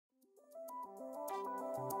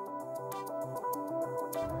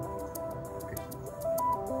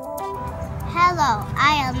Hello,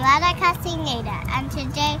 I am Lara and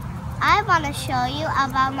today I want to show you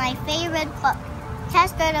about my favorite book,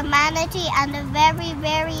 Chester the Manatee and the Very,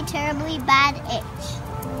 Very Terribly Bad Itch.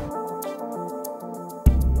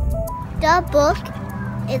 The book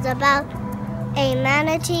is about a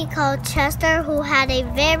manatee called Chester who had a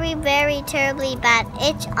very, very terribly bad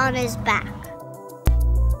itch on his back.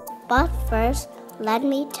 But first, let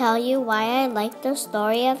me tell you why I like the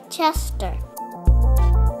story of Chester.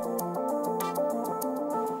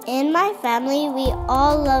 In my family, we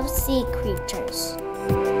all love sea creatures.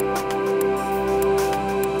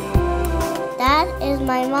 That is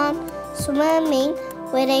my mom swimming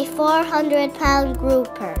with a 400-pound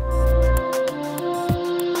grouper.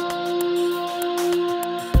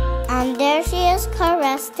 And there she is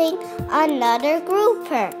caressing another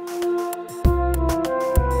grouper.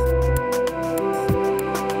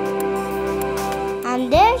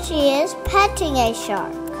 And there she is petting a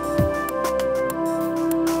shark.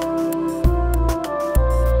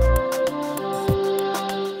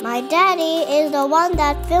 My daddy is the one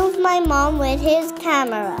that films my mom with his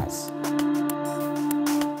cameras.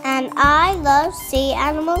 And I love sea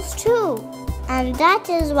animals too. And that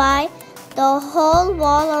is why the whole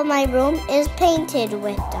wall of my room is painted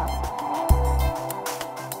with them.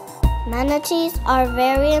 Manatees are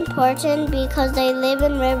very important because they live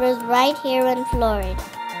in rivers right here in Florida.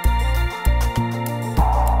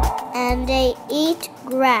 And they eat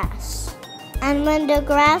grass. And when the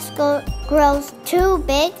grass grows too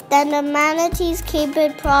big, then the manatees keep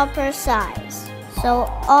it proper size. So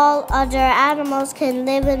all other animals can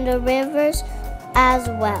live in the rivers as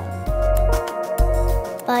well.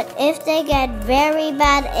 But if they get very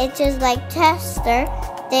bad itches like Chester,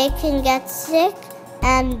 they can get sick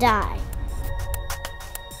and die.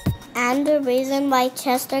 And the reason why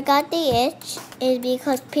Chester got the itch is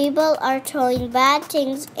because people are throwing bad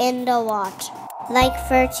things in the water, like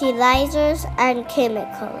fertilizers and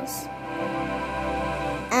chemicals.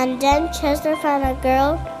 And then Chester found a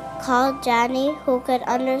girl called Jenny who could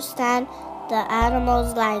understand the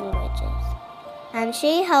animals' languages. And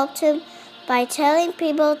she helped him by telling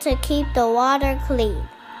people to keep the water clean.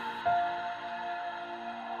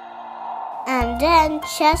 And then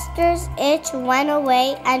Chester's itch went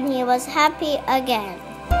away and he was happy again.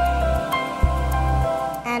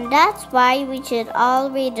 And that's why we should all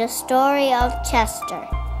read the story of Chester,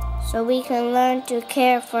 so we can learn to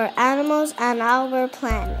care for animals and our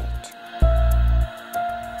planet.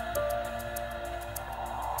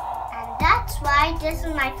 And that's why this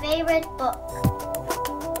is my favorite book.